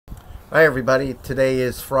Hi everybody, today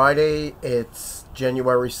is Friday. It's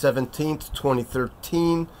January 17th,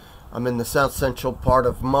 2013. I'm in the south central part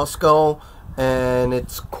of Moscow and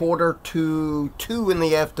it's 1:45 in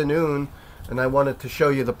the afternoon, and I wanted to show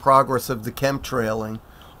you the progress of the chemtrailing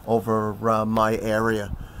over my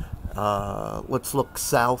area. Let's look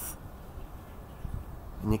south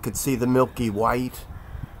and you can see the milky white.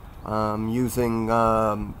 I'm using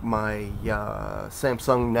my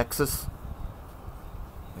Samsung Nexus,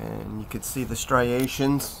 and you can see the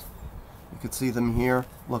striations. You can see them here.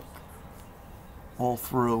 Look, all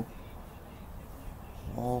through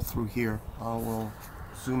here. I will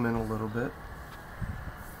zoom in a little bit.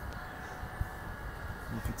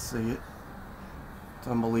 You can see it. It's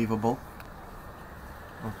unbelievable.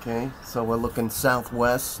 Okay, so we're looking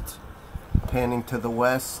southwest, panning to the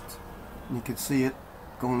west. You can see it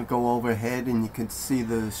going to go overhead, and you can see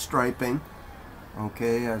the striping.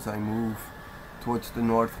 Okay, as I move towards the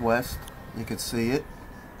northwest, you can see it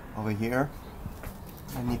over here,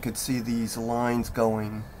 and you can see these lines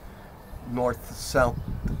going north-south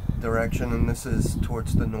direction, and this is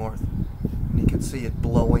towards the north, and you can see it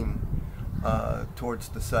blowing towards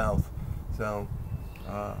the south. So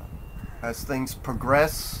as things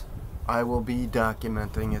progress, I will be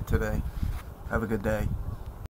documenting it today. Have a good day.